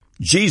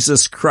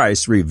Jesus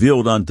Christ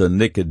revealed unto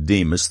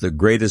Nicodemus the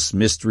greatest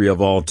mystery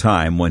of all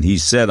time when he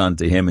said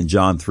unto him in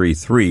John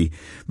 3:3,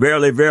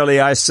 Verily, verily,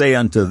 I say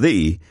unto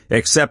thee,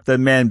 except a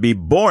man be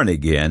born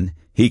again,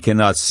 he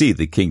cannot see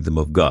the kingdom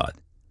of God.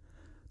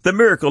 The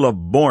miracle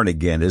of born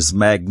again is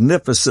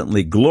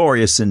magnificently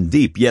glorious and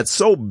deep, yet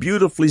so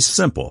beautifully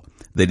simple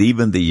that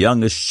even the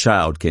youngest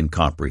child can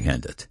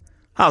comprehend it.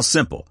 How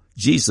simple!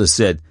 Jesus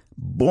said,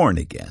 born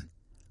again.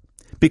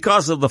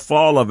 Because of the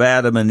fall of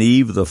Adam and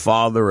Eve, the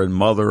father and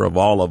mother of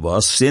all of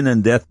us, sin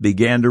and death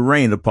began to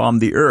reign upon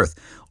the earth.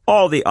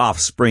 All the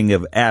offspring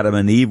of Adam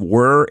and Eve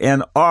were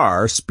and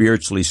are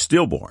spiritually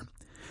stillborn.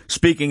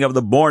 Speaking of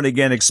the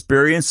born-again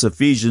experience,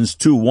 Ephesians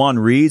 2:1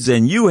 reads,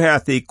 And you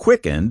hath he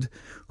quickened,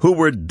 who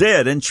were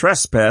dead in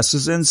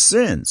trespasses and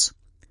sins.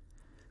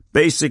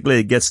 Basically,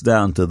 it gets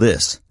down to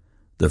this.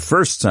 The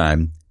first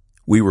time,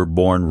 we were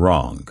born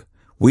wrong.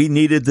 We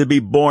needed to be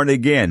born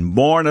again,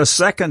 born a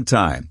second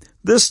time,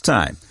 this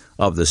time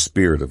of the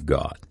Spirit of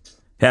God.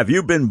 Have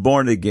you been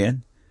born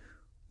again?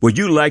 Would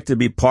you like to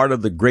be part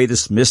of the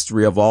greatest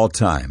mystery of all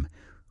time?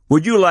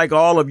 Would you like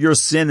all of your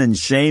sin and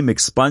shame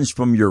expunged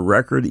from your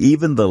record,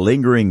 even the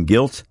lingering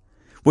guilt?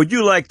 Would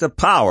you like the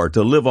power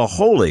to live a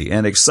holy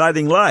and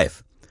exciting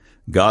life?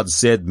 God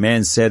said,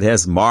 man said,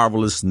 has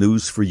marvelous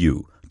news for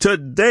you.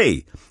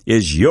 Today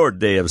is your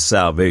day of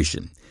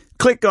salvation.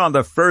 Click on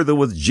the Further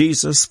with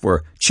Jesus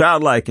for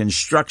childlike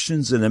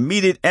instructions and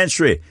immediate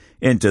entry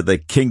into the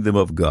kingdom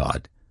of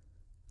God.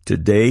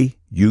 Today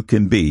you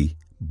can be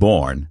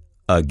born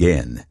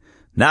again.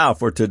 Now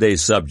for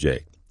today's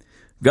subject.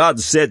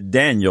 God said,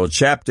 Daniel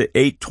chapter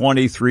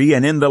 8:23,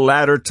 And in the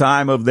latter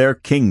time of their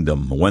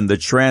kingdom, when the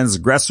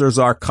transgressors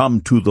are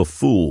come to the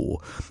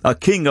full, a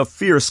king of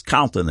fierce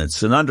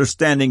countenance and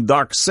understanding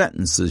dark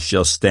sentences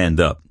shall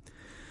stand up.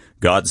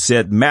 God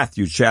said,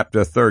 Matthew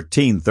chapter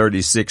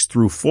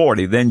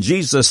 13:36-40, Then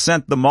Jesus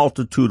sent the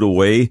multitude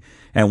away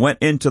and went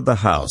into the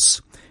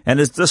house. And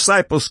his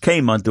disciples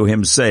came unto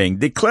him, saying,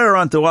 Declare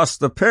unto us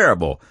the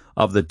parable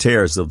of the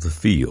tares of the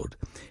field.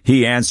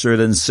 He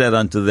answered and said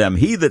unto them,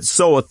 He that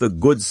soweth the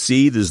good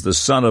seed is the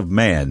Son of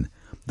Man.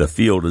 The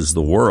field is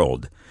the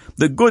world.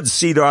 The good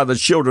seed are the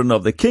children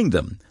of the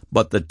kingdom,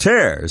 but the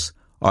tares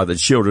are the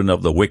children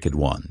of the wicked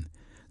one.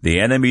 The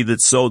enemy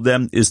that sowed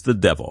them is the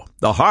devil.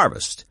 The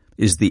harvest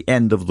is the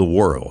end of the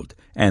world,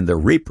 and the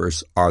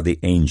reapers are the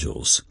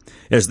angels.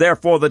 As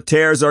therefore the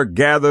tares are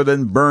gathered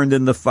and burned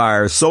in the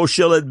fire, so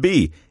shall it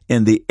be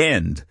in the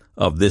end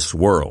of this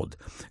world.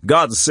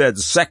 God said,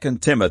 2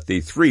 Timothy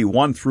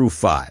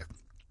 3:1-5,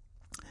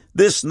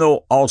 This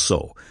know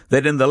also,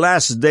 that in the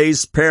last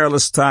days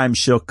perilous times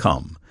shall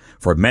come.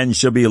 For men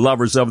shall be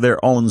lovers of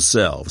their own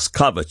selves,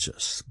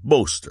 covetous,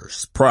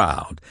 boasters,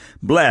 proud,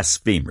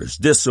 blasphemers,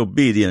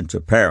 disobedient to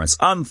parents,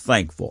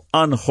 unthankful,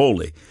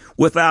 unholy,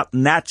 without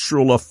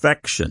natural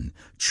affection,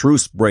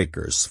 truce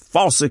breakers,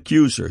 false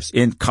accusers,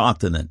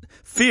 incontinent,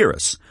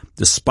 fierce,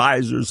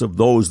 despisers of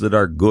those that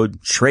are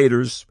good,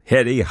 traitors,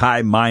 heady,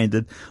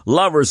 high-minded,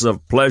 lovers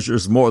of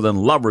pleasures more than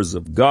lovers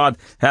of God,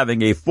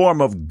 having a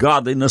form of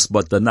godliness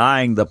but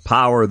denying the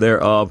power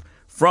thereof.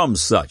 From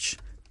such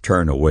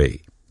turn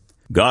away.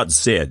 God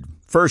said,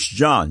 1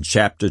 John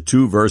chapter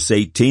 2, verse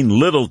 18,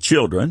 Little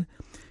children,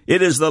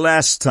 it is the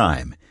last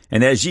time,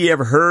 and as ye have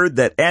heard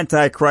that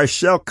Antichrist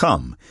shall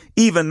come,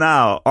 even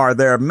now are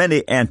there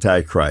many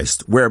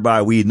Antichrists,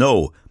 whereby we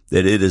know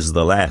that it is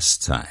the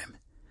last time.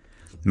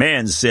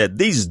 Man said,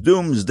 These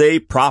doomsday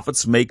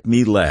prophets make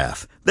me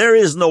laugh. There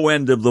is no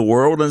end of the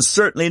world, and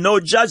certainly no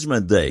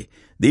judgment day.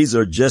 These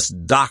are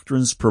just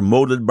doctrines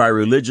promoted by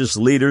religious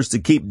leaders to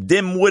keep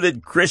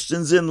dim-witted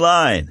Christians in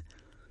line.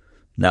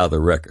 Now the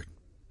record.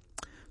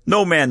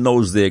 No man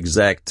knows the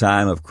exact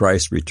time of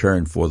Christ's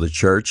return for the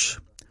church,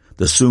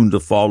 the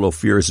soon-to-follow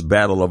fierce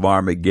battle of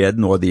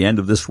Armageddon, or the end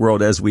of this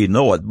world as we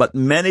know it, but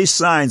many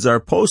signs are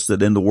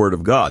posted in the Word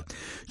of God.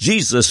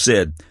 Jesus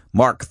said,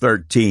 Mark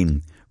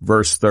 13,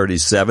 verse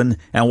 37,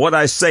 And what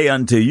I say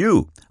unto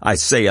you, I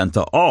say unto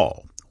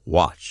all,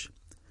 watch.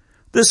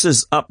 This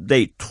is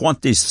update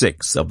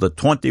 26 of the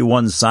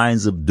 21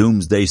 Signs of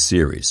Doomsday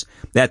series.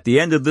 At the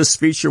end of this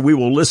feature, we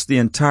will list the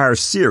entire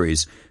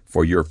series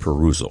for your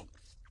perusal.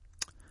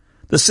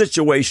 The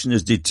situation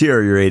is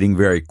deteriorating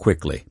very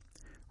quickly.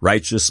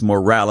 Righteous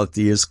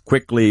morality is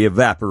quickly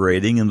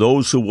evaporating, and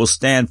those who will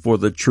stand for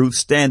the truth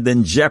stand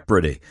in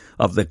jeopardy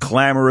of the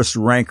clamorous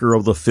rancor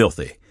of the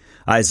filthy.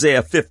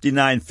 Isaiah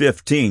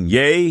 59:15,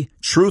 Yea,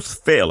 truth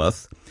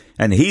faileth,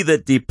 and he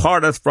that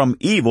departeth from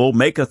evil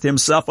maketh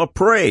himself a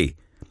prey.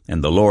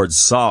 And the Lord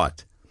saw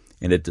it,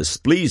 and it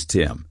displeased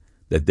him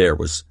that there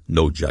was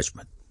no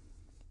judgment.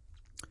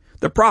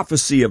 The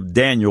prophecy of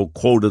Daniel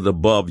quoted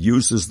above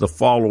uses the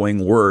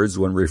following words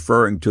when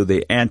referring to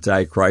the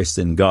Antichrist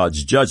in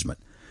God's judgment,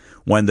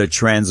 when the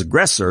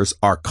transgressors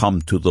are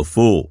come to the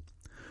full.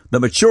 The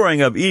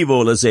maturing of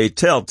evil is a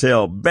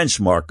telltale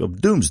benchmark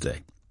of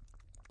doomsday.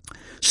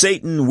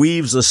 Satan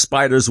weaves a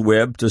spider's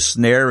web to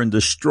snare and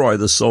destroy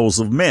the souls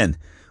of men.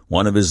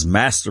 One of his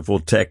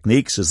masterful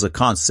techniques is a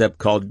concept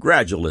called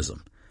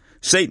gradualism.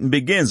 Satan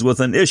begins with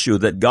an issue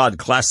that God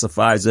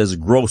classifies as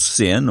gross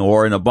sin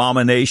or an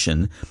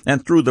abomination,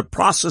 and through the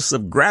process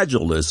of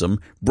gradualism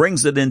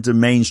brings it into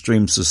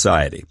mainstream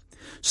society.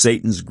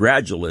 Satan's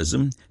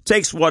gradualism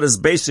takes what is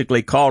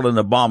basically called an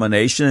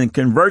abomination and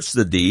converts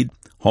the deed,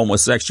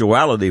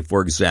 homosexuality,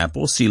 for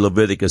example, see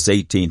Leviticus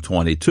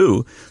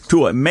 18:22,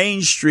 to a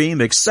mainstream,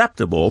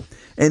 acceptable,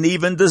 and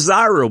even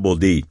desirable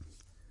deed.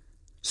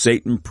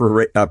 Satan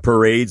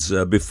parades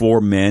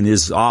before men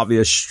his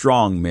obvious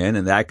strongmen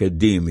in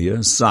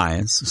academia,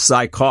 science,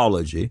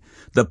 psychology,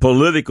 the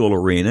political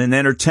arena, and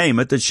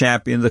entertainment to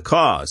champion the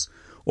cause.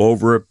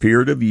 Over a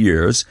period of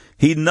years,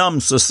 he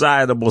numbs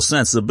societal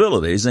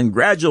sensibilities, and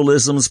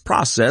gradualism's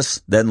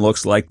process then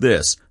looks like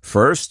this.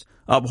 First,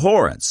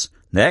 abhorrence.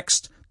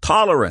 Next,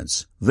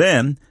 tolerance.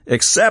 Then,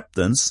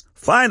 acceptance.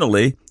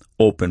 Finally,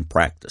 open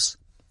practice.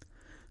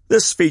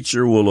 This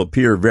feature will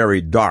appear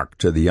very dark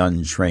to the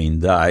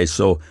untrained eye,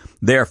 so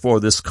therefore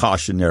this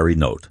cautionary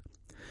note.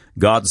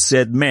 God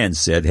Said, Man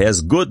Said has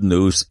good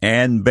news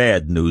and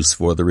bad news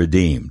for the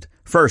redeemed.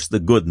 First, the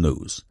good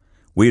news.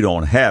 We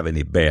don't have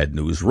any bad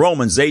news.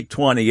 Romans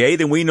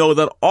 8:28, and we know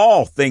that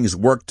all things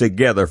work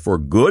together for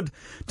good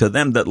to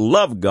them that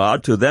love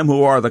God, to them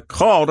who are the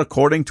called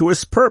according to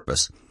his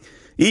purpose.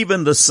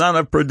 Even the son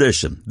of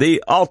perdition,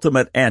 the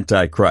ultimate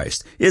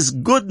Antichrist, is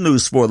good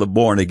news for the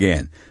born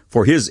again,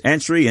 for his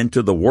entry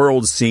into the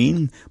world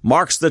scene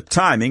marks the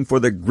timing for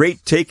the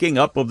great taking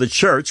up of the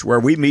church where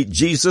we meet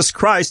Jesus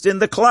Christ in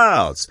the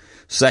clouds.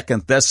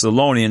 2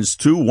 Thessalonians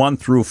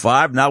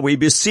 2:1-5, Now we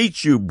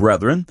beseech you,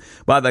 brethren,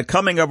 by the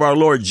coming of our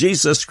Lord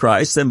Jesus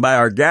Christ, and by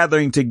our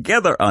gathering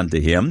together unto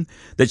him,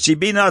 that ye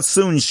be not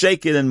soon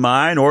shaken in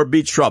mind, or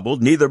be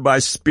troubled, neither by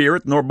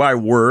spirit, nor by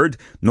word,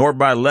 nor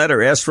by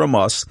letter as from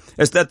us,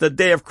 as that the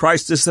day of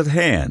Christ is at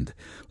hand.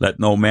 Let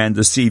no man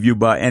deceive you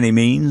by any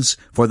means,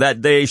 for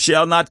that day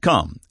shall not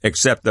come,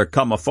 except there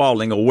come a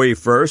falling away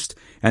first,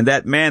 and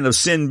that man of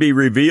sin be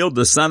revealed,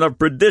 the son of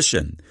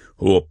perdition,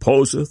 who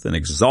opposeth and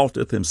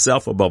exalteth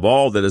himself above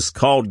all that is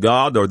called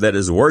God or that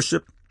is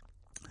worshipped,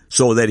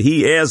 so that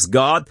he as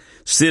God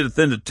sitteth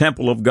in the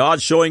temple of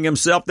God, showing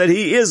himself that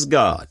he is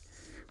God.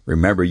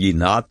 Remember ye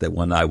not that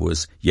when I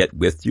was yet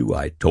with you,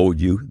 I told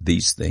you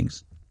these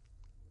things?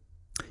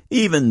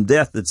 Even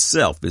death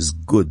itself is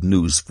good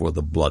news for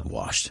the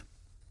blood-washed.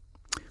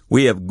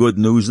 We have good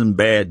news and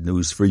bad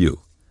news for you.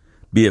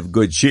 Be of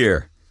good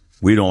cheer.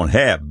 We don't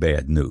have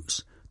bad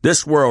news.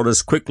 This world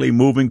is quickly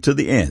moving to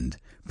the end.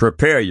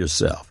 Prepare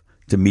yourself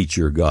to meet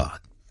your God.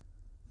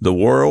 The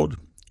world,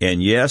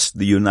 and yes,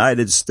 the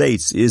United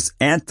States, is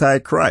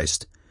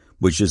Antichrist,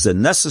 which is a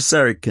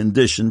necessary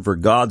condition for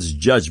God's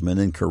judgment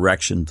and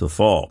correction to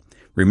fall.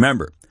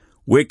 Remember,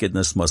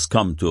 wickedness must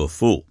come to a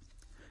fool.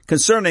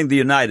 Concerning the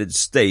United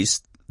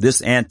States,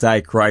 this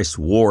Antichrist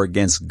war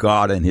against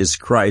God and his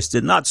Christ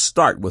did not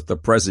start with the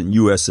present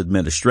U.S.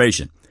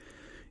 administration.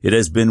 It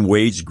has been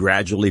waged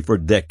gradually for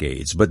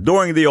decades, but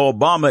during the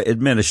Obama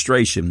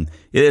administration,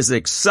 it has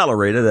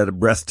accelerated at a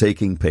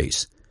breathtaking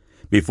pace.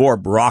 Before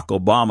Barack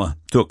Obama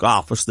took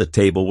office, the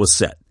table was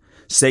set.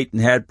 Satan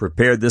had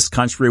prepared this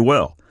country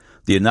well.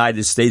 The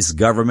United States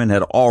government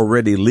had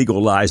already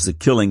legalized the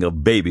killing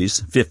of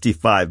babies,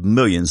 55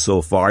 million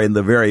so far, in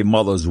the very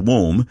mother's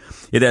womb.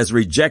 It has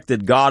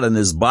rejected God and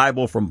his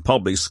Bible from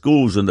public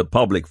schools and the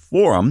public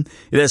forum.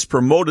 It has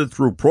promoted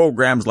through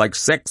programs like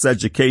sex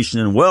education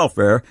and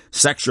welfare,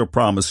 sexual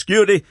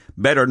promiscuity,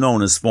 better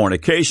known as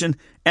fornication,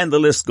 and the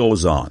list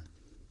goes on.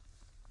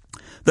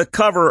 The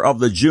cover of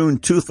the June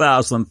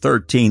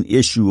 2013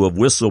 issue of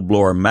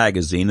Whistleblower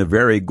magazine, a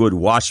very good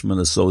Watchman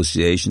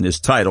association, is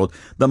titled,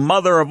 The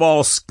Mother of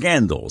All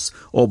Scandals,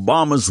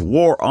 Obama's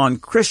War on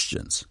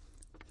Christians.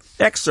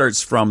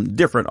 Excerpts from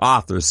different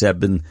authors have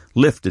been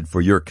lifted for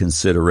your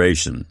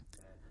consideration.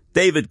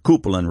 David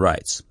Kupelin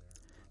writes,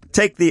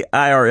 Take the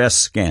IRS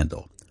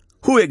scandal.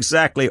 Who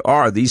exactly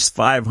are these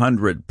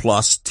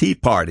 500-plus Tea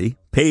Party,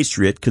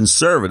 patriot,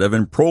 conservative,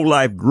 and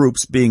pro-life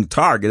groups being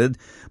targeted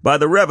by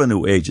the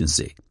Revenue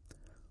Agency?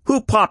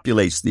 Who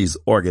populates these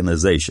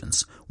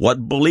organizations?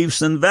 What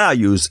beliefs and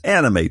values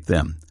animate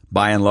them?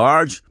 By and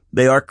large,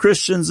 they are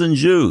Christians and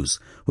Jews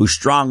who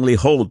strongly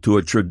hold to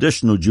a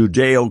traditional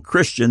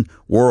Judeo-Christian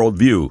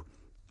worldview.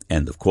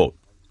 End of quote.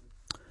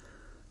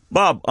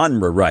 Bob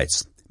Unruh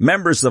writes,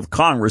 Members of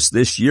Congress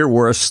this year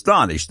were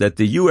astonished that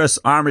the U.S.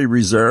 Army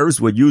Reserves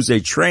would use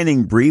a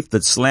training brief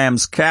that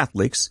slams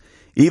Catholics,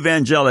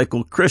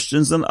 evangelical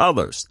Christians, and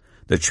others.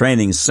 The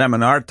training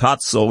seminar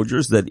taught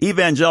soldiers that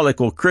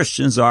evangelical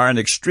Christians are an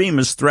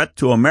extremist threat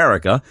to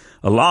America,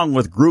 along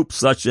with groups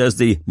such as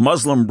the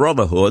Muslim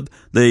Brotherhood,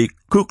 the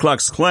Ku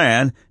Klux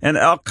Klan, and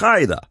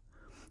Al-Qaeda.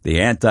 The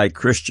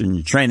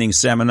anti-Christian training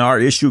seminar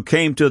issue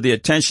came to the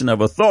attention of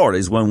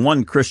authorities when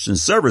one Christian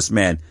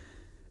serviceman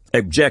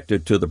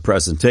objected to the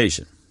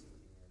presentation.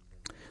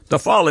 The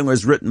following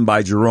was written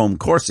by Jerome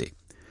Corsi.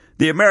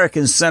 The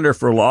American Center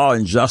for Law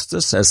and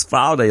Justice has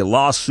filed a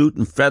lawsuit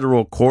in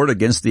federal court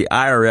against the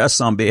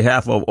IRS on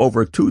behalf of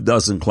over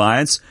 24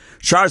 clients,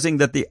 charging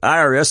that the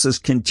IRS is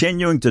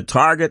continuing to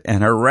target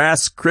and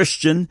harass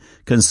Christian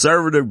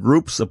conservative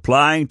groups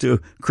applying to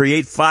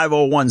create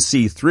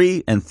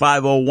 501c3 and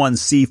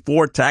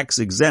 501c4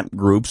 tax-exempt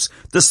groups,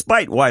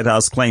 despite White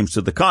House claims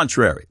to the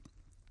contrary.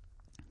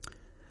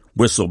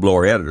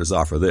 Whistleblower editors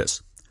offer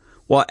this.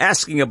 While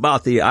asking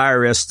about the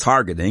IRS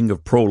targeting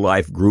of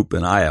pro-life group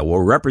in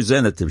Iowa,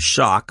 Representative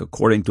Schock,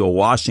 according to a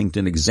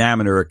Washington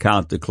Examiner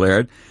account,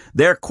 declared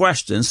their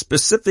question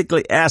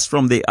specifically asked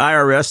from the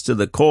IRS to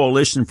the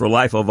Coalition for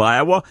Life of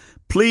Iowa,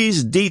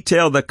 please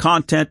detail the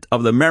content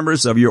of the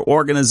members of your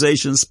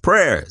organization's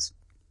prayers.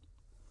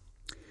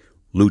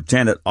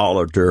 Lieutenant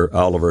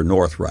Oliver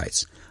North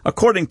writes,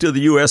 according to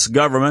the U.S.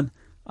 government,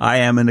 I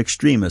am an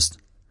extremist.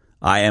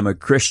 I am a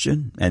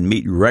Christian and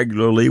meet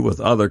regularly with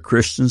other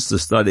Christians to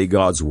study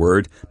God's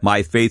Word.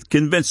 My faith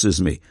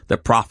convinces me the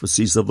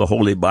prophecies of the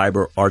Holy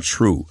Bible are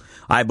true.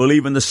 I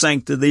believe in the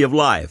sanctity of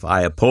life.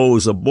 I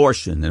oppose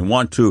abortion and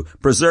want to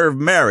preserve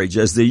marriage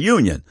as the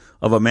union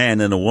of a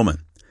man and a woman.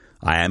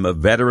 I am a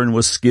veteran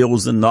with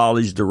skills and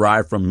knowledge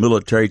derived from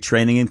military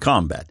training and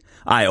combat.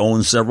 I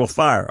own several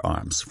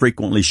firearms,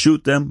 frequently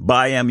shoot them,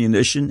 buy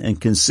ammunition, and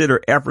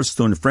consider efforts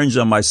to infringe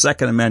on my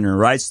Second Amendment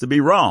rights to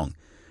be wrong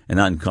and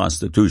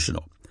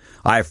unconstitutional.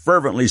 I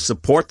fervently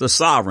support the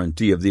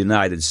sovereignty of the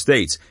United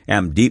States,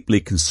 am deeply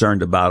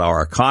concerned about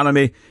our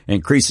economy,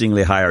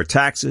 increasingly higher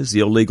taxes,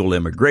 illegal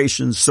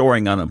immigration,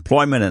 soaring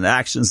unemployment, and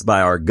actions by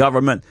our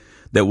government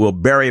that will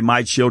bury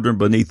my children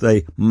beneath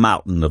a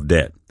mountain of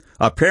debt.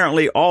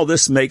 Apparently, all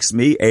this makes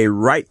me a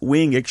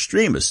right-wing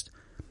extremist.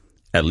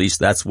 At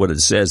least that's what it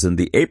says in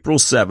the April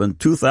 7,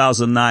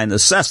 2009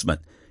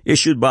 assessment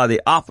issued by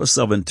the Office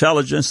of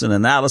Intelligence and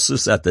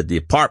Analysis at the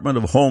Department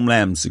of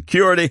Homeland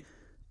Security.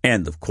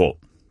 End of quote.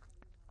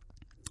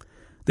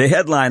 The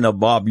headline of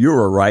Bob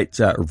Ure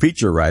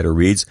feature writer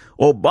reads,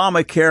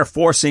 Obamacare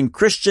forcing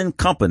Christian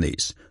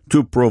companies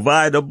to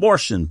provide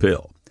abortion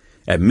pill.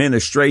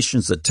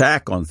 Administration's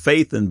attack on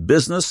faith and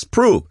business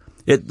prove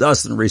it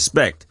doesn't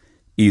respect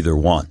either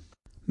one.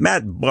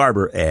 Matt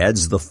Barber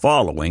adds the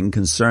following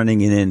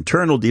concerning an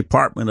internal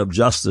Department of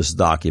Justice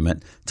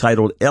document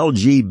titled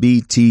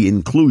LGBT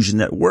Inclusion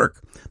at Work,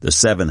 the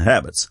 7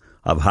 Habits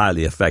of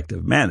Highly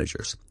Effective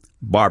Managers.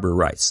 Barber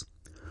writes,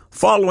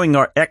 following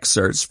are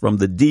excerpts from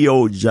the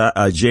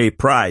DOJ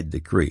Pride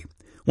Decree.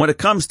 When it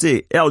comes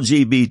to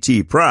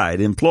LGBT pride,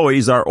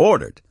 employees are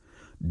ordered.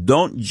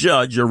 Don't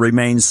judge or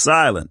remain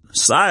silent.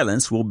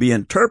 Silence will be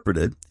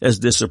interpreted as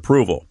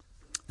disapproval.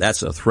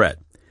 That's a threat.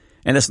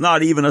 And it's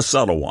not even a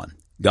subtle one.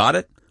 Got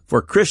it?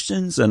 For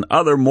Christians and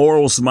other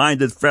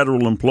morals-minded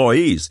federal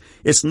employees,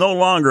 it's no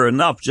longer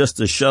enough just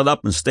to shut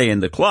up and stay in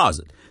the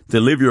closet, to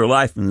live your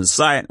life in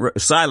silent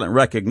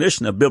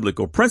recognition of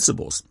biblical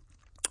principles,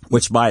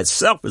 which by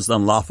itself is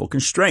unlawful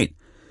constraint.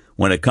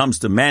 When it comes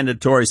to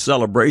mandatory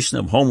celebration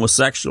of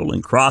homosexual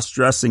and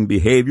cross-dressing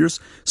behaviors,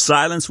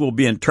 silence will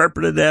be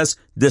interpreted as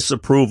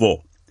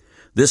disapproval.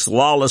 This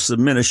lawless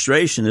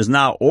administration is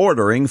now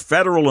ordering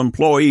federal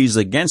employees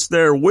against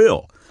their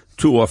will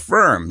to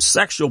affirm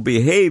sexual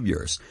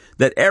behaviors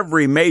that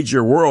every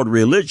major world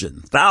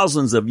religion,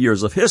 thousands of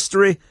years of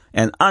history,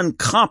 and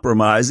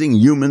uncompromising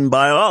human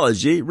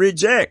biology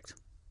reject.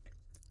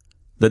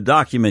 The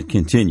document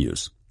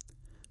continues.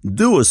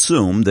 Do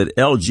assume that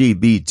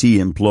LGBT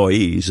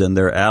employees and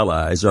their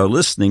allies are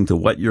listening to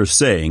what you're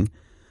saying,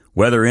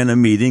 whether in a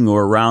meeting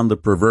or around the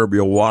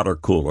proverbial water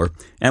cooler,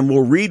 and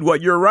will read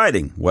what you're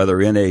writing,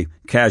 whether in a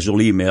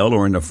casual email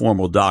or in a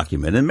formal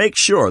document, and make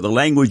sure the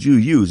language you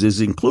use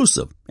is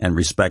inclusive and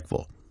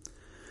respectful.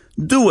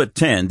 Do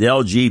attend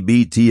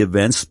LGBT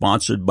events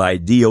sponsored by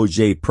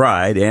DOJ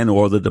Pride and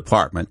or the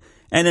department,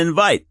 and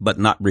invite, but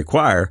not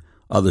require,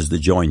 others to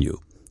join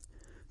you.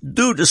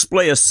 Do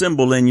display a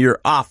symbol in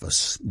your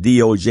office,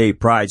 DOJ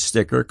Pride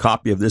sticker,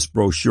 copy of this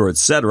brochure,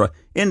 etc.,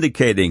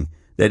 indicating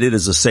that it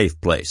is a safe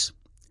place.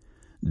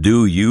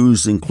 Do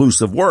use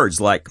inclusive words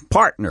like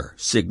partner,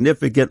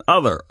 significant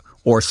other,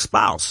 or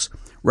spouse,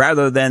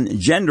 rather than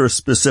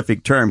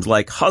gender-specific terms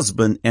like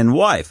husband and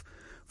wife.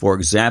 For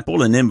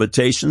example, in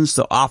invitations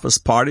to office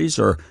parties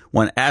or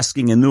when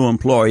asking a new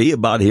employee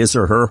about his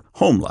or her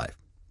home life.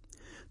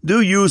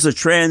 Do use a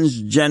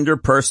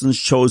transgender person's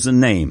chosen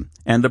name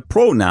and a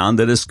pronoun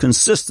that is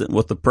consistent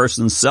with the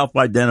person's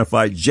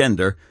self-identified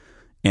gender.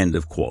 End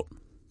of quote.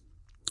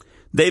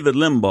 David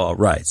Limbaugh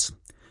writes,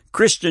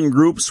 Christian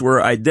groups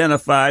were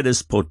identified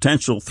as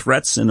potential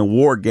threats in a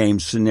war game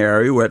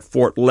scenario at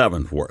Fort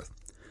Leavenworth.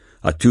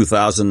 A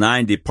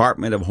 2009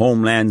 Department of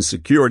Homeland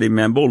Security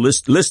memo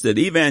listed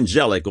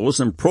evangelicals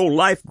and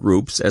pro-life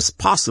groups as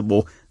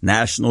possible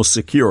national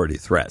security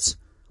threats.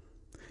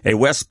 A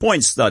West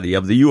Point study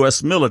of the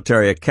U.S.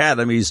 Military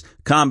Academy's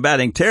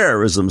Combating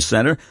Terrorism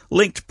Center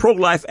linked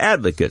pro-life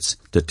advocates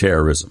to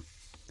terrorism.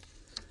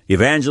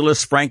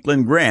 Evangelist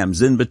Franklin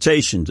Graham's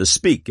invitation to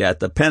speak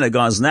at the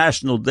Pentagon's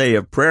National Day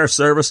of Prayer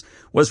service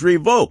was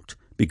revoked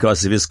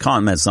because of his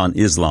comments on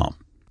Islam.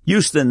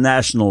 Houston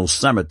National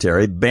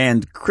Cemetery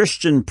banned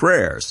Christian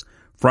prayers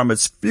from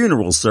its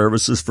funeral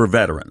services for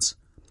veterans.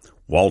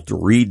 Walter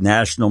Reed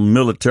National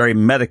Military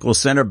Medical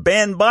Center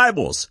banned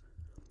Bibles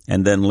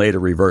and then later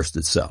reversed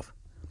itself.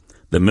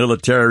 The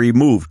military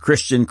removed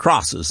Christian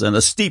crosses and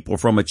a steeple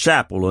from a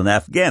chapel in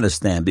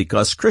Afghanistan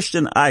because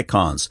Christian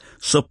icons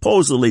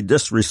supposedly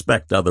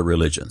disrespect other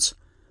religions.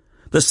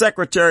 The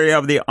Secretary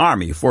of the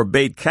Army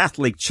forbade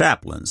Catholic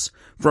chaplains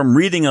from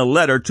reading a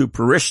letter to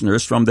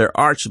parishioners from their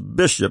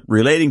archbishop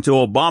relating to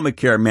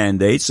Obamacare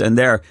mandates and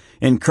their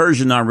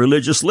incursion on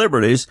religious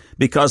liberties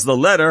because the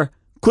letter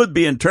could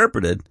be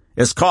interpreted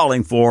as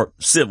calling for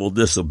civil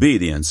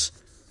disobedience.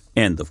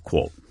 End of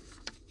quote.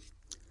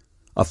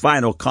 A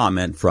final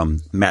comment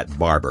from Matt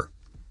Barber.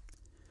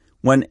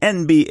 When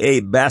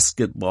NBA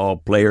basketball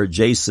player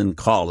Jason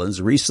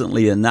Collins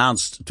recently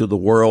announced to the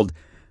world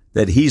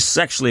that he's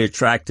sexually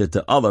attracted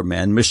to other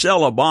men,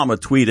 Michelle Obama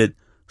tweeted,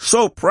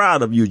 "So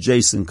proud of you,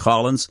 Jason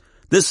Collins.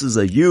 This is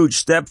a huge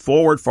step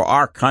forward for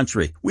our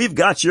country. We've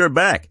got your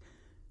back."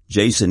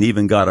 Jason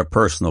even got a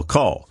personal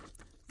call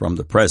from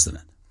the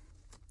president.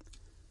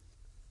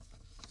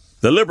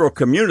 The liberal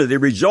community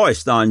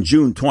rejoiced on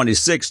June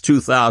 26,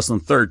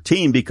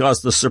 2013,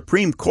 because the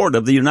Supreme Court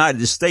of the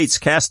United States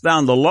cast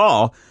down the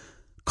law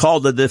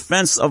called the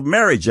Defense of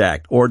Marriage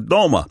Act, or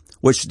DOMA,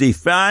 which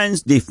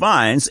defines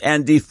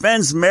and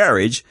defends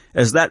marriage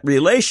as that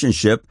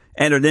relationship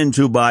entered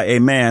into by a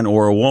man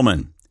or a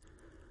woman.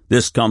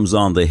 This comes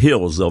on the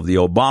heels of the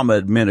Obama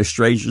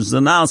administration's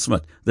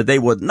announcement that they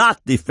would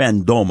not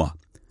defend DOMA.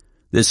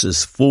 This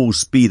is full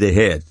speed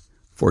ahead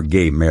for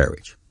gay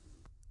marriage.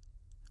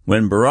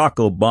 When Barack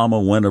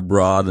Obama went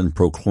abroad and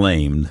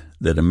proclaimed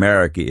that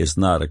America is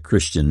not a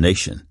Christian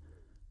nation,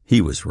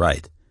 he was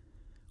right.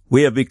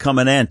 We have become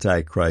an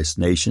antichrist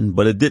nation,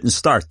 but it didn't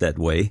start that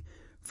way.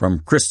 From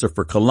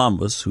Christopher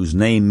Columbus, whose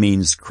name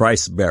means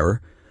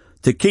Christ-bearer,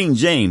 to King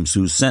James,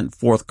 who sent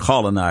forth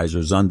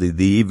colonizers under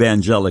the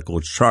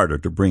evangelical charter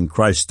to bring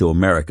Christ to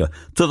America,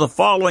 to the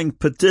following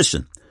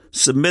petition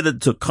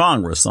submitted to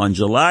Congress on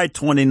July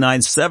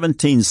 29,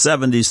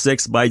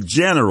 1776 by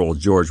General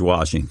George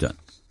Washington.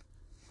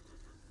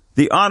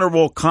 The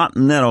Honorable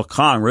Continental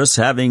Congress,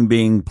 having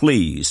been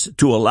pleased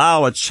to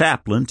allow a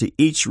chaplain to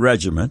each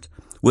regiment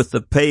with the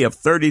pay of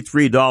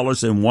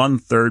 $33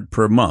 1/3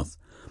 per month,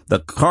 the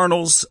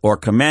colonels or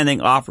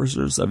commanding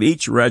officers of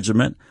each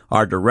regiment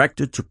are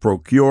directed to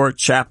procure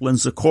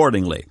chaplains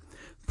accordingly,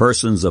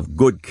 persons of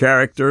good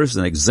characters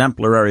and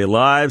exemplary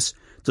lives,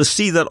 to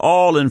see that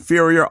all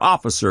inferior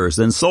officers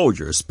and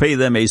soldiers pay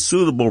them a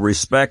suitable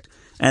respect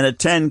and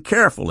attend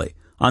carefully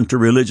unto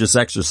religious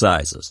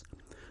exercises.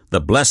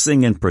 The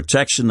blessing and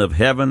protection of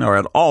heaven are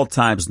at all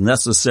times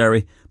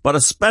necessary, but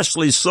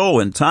especially so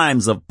in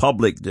times of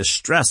public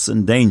distress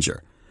and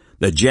danger.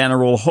 The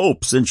general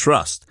hopes and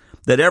trusts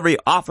that every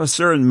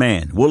officer and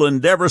man will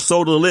endeavor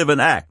so to live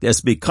and act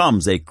as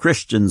becomes a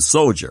Christian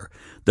soldier,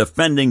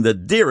 defending the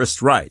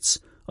dearest rights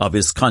of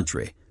his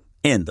country."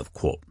 End of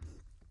quote.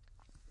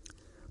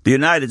 The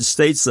United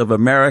States of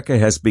America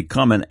has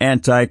become an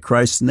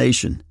antichrist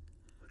nation.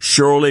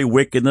 Surely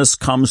wickedness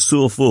comes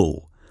to a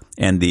full,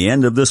 and the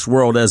end of this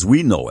world as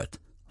we know it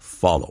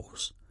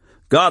follows.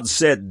 God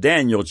said,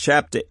 Daniel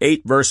chapter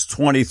 8 verse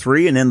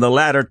 23, "And in the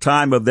latter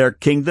time of their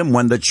kingdom,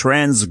 when the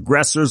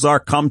transgressors are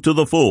come to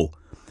the full,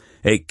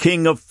 a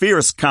king of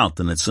fierce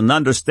countenance and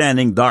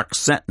understanding dark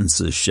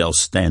sentences shall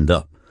stand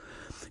up."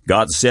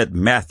 God said,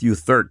 Matthew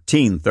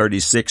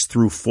 13:36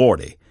 through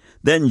 40,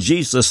 "Then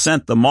Jesus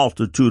sent the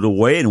multitude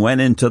away and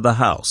went into the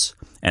house.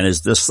 And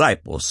his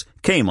disciples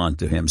came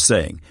unto him,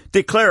 saying,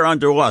 Declare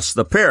unto us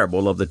the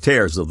parable of the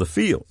tares of the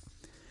field.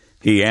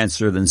 He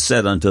answered and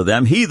said unto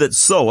them, He that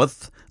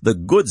soweth the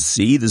good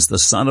seed is the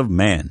Son of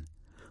Man.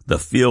 The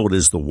field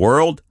is the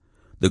world.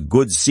 The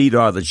good seed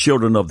are the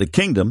children of the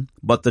kingdom,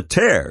 but the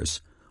tares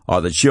are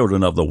the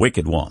children of the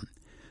wicked one.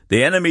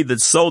 The enemy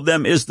that sowed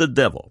them is the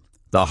devil.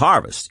 The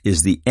harvest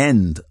is the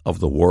end of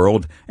the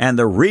world, and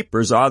the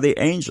reapers are the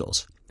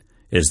angels.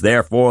 As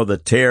therefore the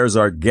tares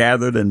are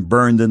gathered and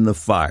burned in the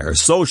fire,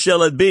 so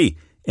shall it be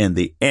in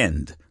the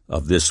end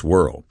of this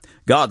world.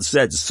 God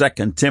said,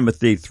 2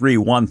 Timothy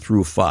 3:1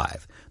 through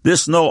 5,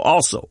 "This know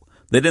also,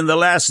 that in the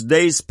last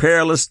days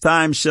perilous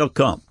times shall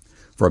come.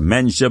 For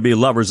men shall be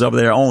lovers of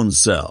their own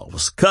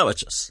selves,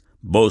 covetous,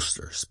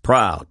 boasters,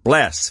 proud,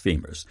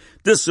 blasphemers,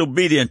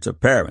 disobedient to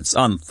parents,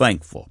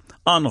 unthankful,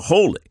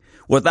 unholy,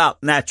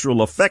 without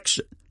natural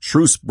affection,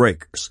 truce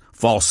breakers,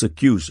 false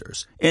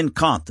accusers,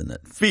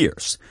 incontinent,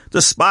 fierce,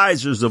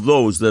 despisers of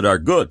those that are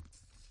good,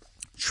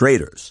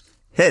 traitors,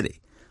 heady,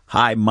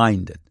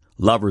 high-minded,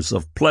 lovers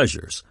of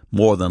pleasures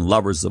more than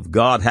lovers of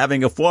God,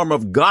 having a form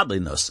of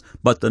godliness,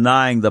 but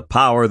denying the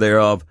power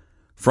thereof.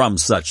 From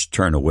such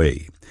turn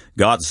away."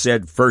 God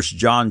said, 1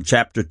 John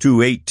chapter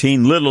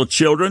 2:18, "Little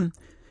children,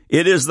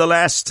 it is the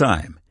last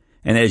time,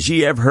 and as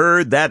ye have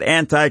heard that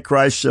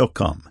Antichrist shall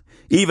come,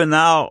 even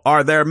now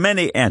are there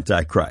many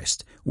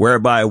Antichrists,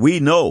 whereby we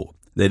know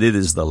that it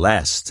is the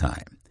last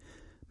time."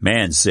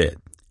 Man said,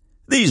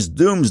 These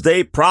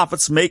doomsday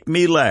prophets make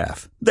me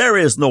laugh. There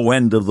is no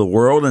end of the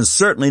world and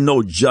certainly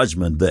no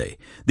judgment day.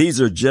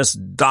 These are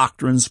just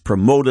doctrines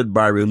promoted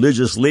by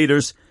religious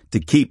leaders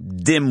to keep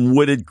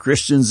dim-witted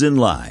Christians in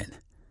line.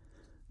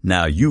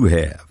 Now you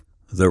have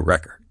the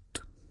record.